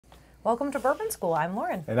Welcome to Bourbon School. I'm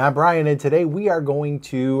Lauren. And I'm Brian, and today we are going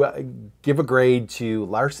to give a grade to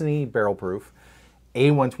Larceny Barrel Proof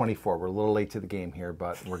A124. We're a little late to the game here,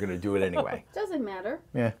 but we're going to do it anyway. Doesn't matter.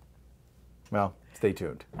 Yeah. Well, stay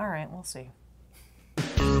tuned. All right, we'll see.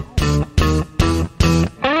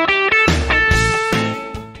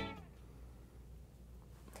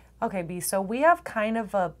 Okay, B, so we have kind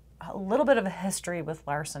of a little bit of a history with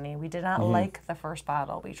Larceny. We did not like the first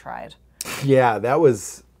bottle we tried. Yeah, that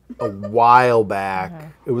was a while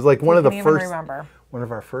back. It was like one of our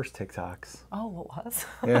first TikToks. Oh, it was?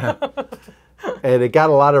 Yeah. And it got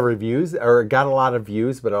a lot of reviews, or it got a lot of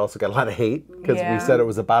views, but it also got a lot of hate because we said it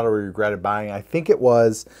was a bottle we regretted buying. I think it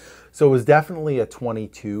was, so it was definitely a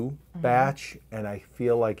 22 batch, and I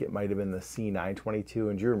feel like it might have been the C922.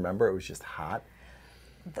 And do you remember it was just hot?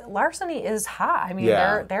 The Larceny is hot. I mean,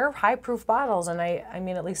 they're high proof bottles, and I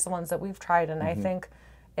mean, at least the ones that we've tried, and I think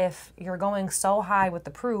if you're going so high with the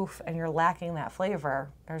proof and you're lacking that flavor,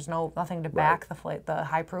 there's nothing to back the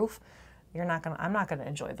high proof. I'm not gonna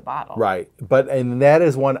enjoy the bottle. Right, and that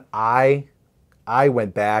is one I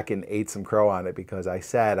went back and ate some crow on it because I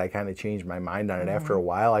kind of changed my mind on it after a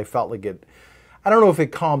while. I felt like I don't know if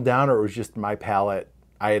it calmed down or it was just my palate.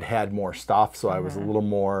 I had more stuff, so I was a little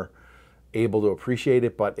more able to appreciate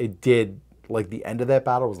it, but it did, like the end of that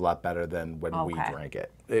bottle was a lot better than when we drank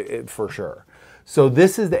it, for sure. So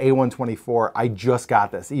this is the A124. I just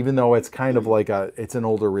got this, even though it's kind of like it's an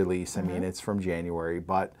older release. I mean, it's from January,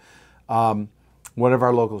 but one of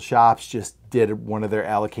our local shops just did one of their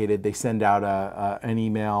allocated. They send out an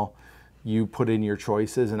email. You put in your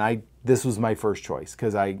choices, and this was my first choice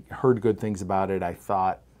because I heard good things about it. I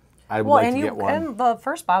thought I would like to get one. And the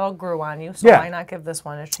first bottle grew on you, so why not give this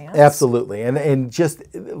one a chance? Absolutely, and just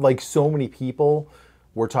like so many people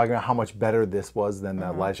were talking about how much better this was than the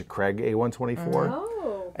Elijah Craig A124.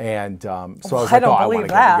 Oh. And so I was like, I want to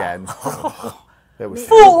get it again. That was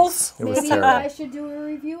fools. It was Maybe terrible. I should do a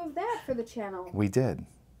review of that for the channel. We did.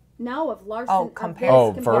 No, of Larceny. Oh, compare.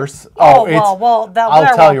 Oh, verse. Oh, it's, well,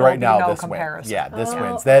 I'll tell you right now, this comparison. wins. Yeah, this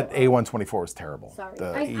wins. That A124 was terrible. Sorry.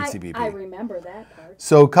 The ECBP. I remember that part.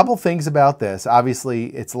 So a couple things about this.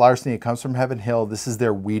 Obviously, it's Larceny. It comes from Heaven Hill. This is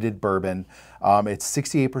their wheated bourbon. It's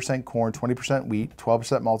 68% corn, 20% wheat,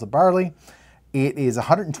 12% malted barley. It is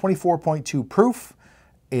 124.2 proof.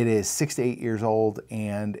 It is 6 to 8 years old,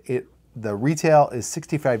 and the retail is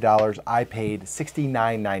 $65. I paid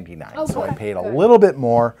 $69.99. Oh, so I paid a little bit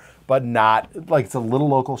more, but not like it's a little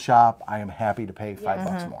local shop. I am happy to pay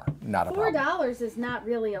 $5 more. Not a problem. $4 is not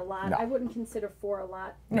really a lot. No. I wouldn't consider $4 a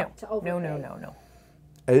lot. No. To overpay. No.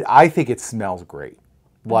 I think it smells great.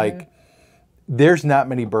 Like, there's not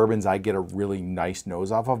many bourbons I get a really nice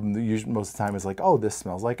nose off of. Usually, most of the time, it's like, oh, this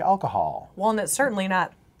smells like alcohol. Well, and it's certainly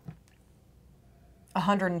not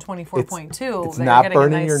 124.2. It's not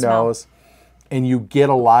burning your nose, and you get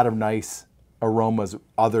a lot of nice aromas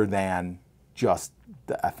other than just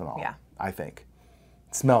the ethanol. Yeah. I think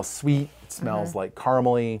it smells sweet. It smells like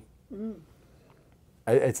caramely.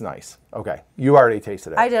 It's nice. Okay, you already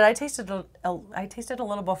tasted it. I did. I tasted a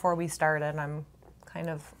little before we started, and I'm kind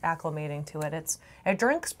of acclimating to it. It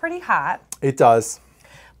drinks pretty hot. It does.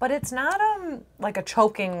 But it's not like a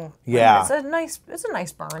choking. Yeah. It's a nice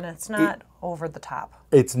burn. It's not over the top.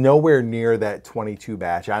 It's nowhere near that 22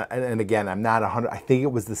 batch. And again, I'm not 100. I think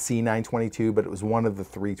it was the C922, but it was one of the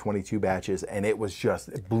 322 batches, and it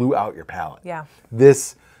blew out your palate. Yeah.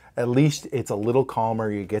 This, at least it's a little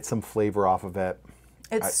calmer. You get some flavor off of it.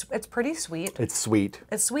 It's pretty sweet. It's sweet.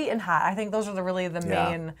 It's sweet and hot. I think those are really the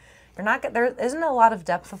main. There isn't a lot of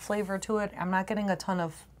depth of flavor to it. I'm not getting a ton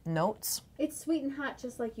of notes. It's sweet and hot,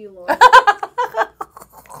 just like you, Laura.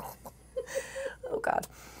 Oh, God.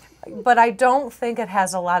 But I don't think it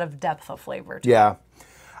has a lot of depth of flavor to it. Yeah.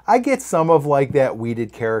 I get some of like that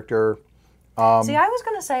weeded character. See, I was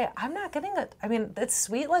going to say, I'm not getting it. I mean, it's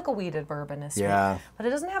sweet like a weeded bourbon is sweet. Yeah. But it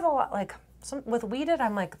doesn't have a lot, like, with weeded,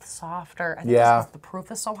 I'm like softer. I think the proof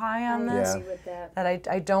is so high on this I agree with that.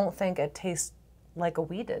 I don't think it tastes like a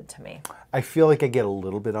weeded to me. I feel like I get a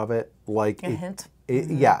little bit of it. Like A hint?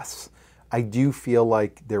 Yes. I do feel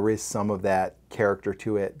like there is some of that character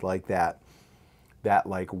to it, like that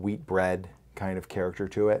like wheat bread kind of character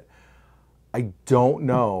to it. I don't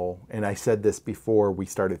know, and I said this before we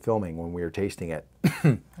started filming when we were tasting it,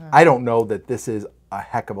 I don't know that this is a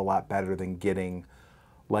heck of a lot better than getting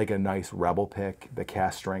like a nice Rebel pick, the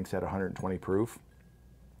cast strengths at 120 proof.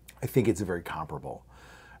 I think it's very comparable.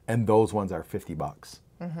 And those ones are $50.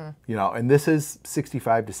 You know, and this is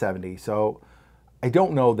 65 to 70. So I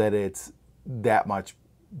don't know that it's that much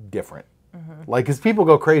different. Like, because people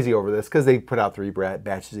go crazy over this because they put out 3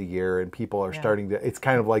 batches a year, and people are starting to, it's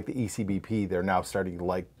kind of like the ECBP. They're now starting to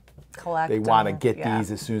like collect. They want to get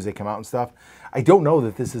these as soon as they come out and stuff. I don't know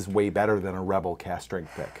that this is way better than a Rebel cast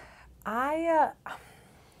strength pick. I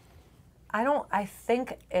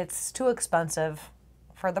think it's too expensive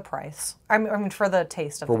for the price. I mean for the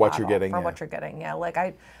taste of the what bottle, you're getting. For what you're getting, yeah. Like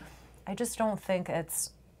I just don't think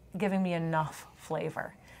it's giving me enough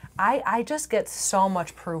flavor. I just get so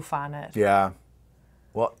much proof on it. Yeah.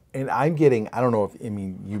 Well, and I'm getting, I don't know if, I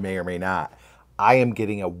mean, you may or may not, I am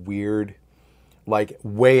getting a weird, like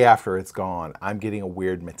way after it's gone, I'm getting a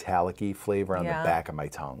weird metallic-y flavor on the back of my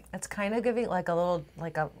tongue. It's kind of giving like a little,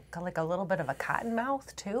 like a little bit of a cotton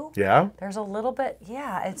mouth too. Yeah? There's a little bit,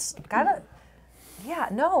 yeah, it's got a, yeah,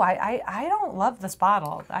 no, I don't love this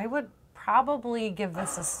bottle. I would probably give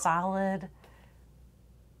this a solid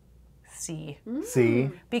C. C?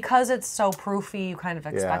 Because it's so proofy, you kind of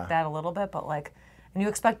expect that a little bit, but like, and you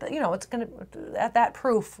expect that, you know, it's going to, at that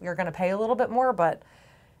proof, you're going to pay a little bit more, but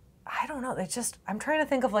I don't know. It's just, I'm trying to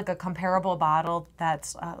think of like a comparable bottle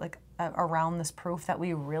that's around this proof that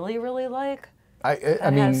we really, really like. I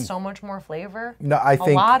mean, has so much more flavor. No, I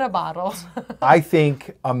think. A lot of bottles. I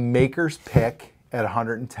think a Maker's Pick at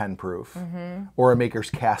 110 proof or a Maker's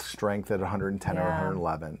Cask Strength at 110 or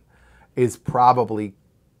 111 is probably,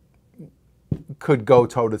 could go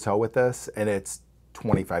toe-to-toe with this, and it's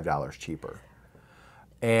 $25 cheaper.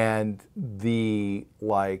 And the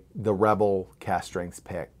Rebel cask strength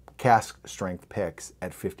picks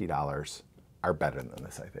at $50 are better than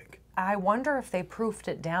this, I think. I wonder if they proofed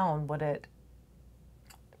it down, would it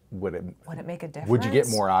make a difference? Would you get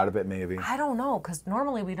more out of it, maybe? I don't know, because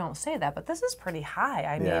normally we don't say that, but this is pretty high.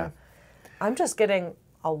 I mean, I'm just getting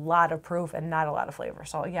a lot of proof and not a lot of flavor.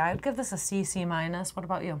 So yeah, I'd give this a C, C minus. What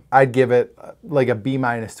about you? I'd give it like a B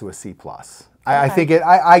minus to a C plus. I think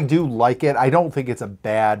I do like it. I don't think it's a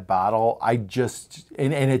bad bottle. I just,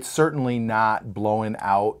 and it's certainly not blowing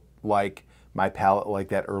out like my palate like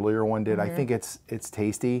that earlier one did. I think it's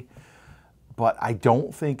tasty, but I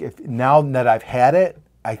don't think now that I've had it,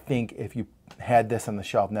 I think if you had this on the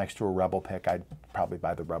shelf next to a Rebel pick, I'd probably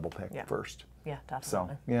buy the Rebel pick first. Yeah,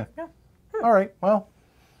 definitely. So, yeah. All right, well,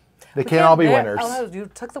 they can't all be winners. Oh, you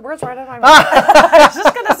took the words right out of my mouth. I was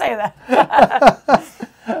just going to say that.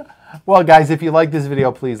 Well, guys, if you like this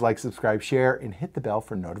video, please like, subscribe, share, and hit the bell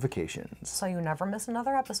for notifications. So you never miss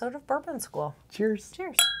another episode of Bourbon School. Cheers.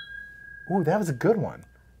 Cheers. Ooh, that was a good one.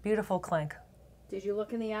 Beautiful clink. Did you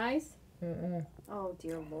look in the eyes? Mm-mm. Oh,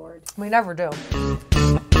 dear Lord. We never do.